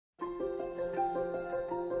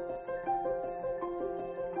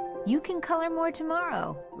You can color more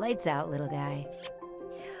tomorrow. Lights out, little guy.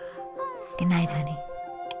 Good night, honey.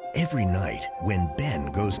 Every night when Ben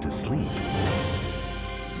goes to sleep,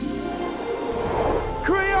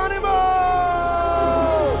 Crayonimo!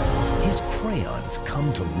 his crayons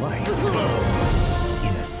come to life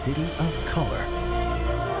in a city of color.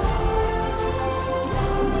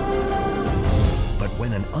 But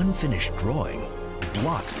when an unfinished drawing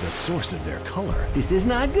blocks the source of their color, This is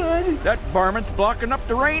not good. That varmint's blocking up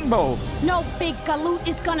the rainbow. No big galoot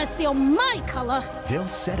is gonna steal my color. they'll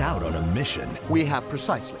set out on a mission We have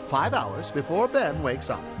precisely 5 hours before Ben wakes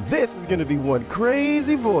up. This is gonna be one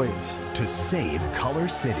crazy voyage. to save Color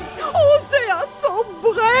City. Oh, they are so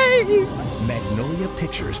brave! Magnolia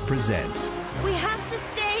Pictures presents We have to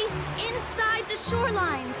stay inside the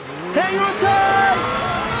shorelines. Hang on tight!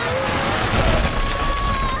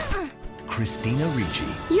 Christina Ricci,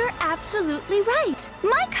 You're absolutely right.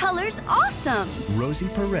 My color's awesome. Rosie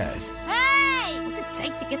Perez, Hey! What's it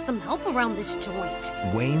take to get some help around this joint?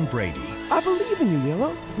 Wayne Brady, I believe in you,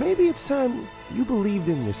 Yellow. Maybe it's time you believed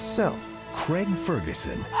in yourself. Craig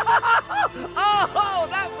Ferguson, Oh,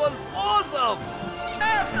 that was awesome!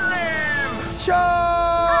 After him!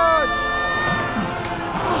 Charge!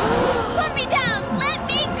 Put me down! Let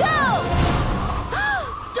me go!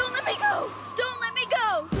 Don't let me go! Don't let me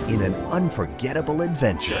go! in an unforgettable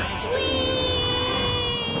adventure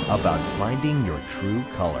about finding your true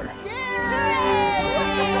color.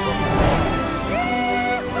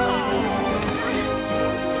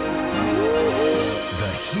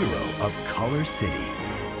 The hero of Color City.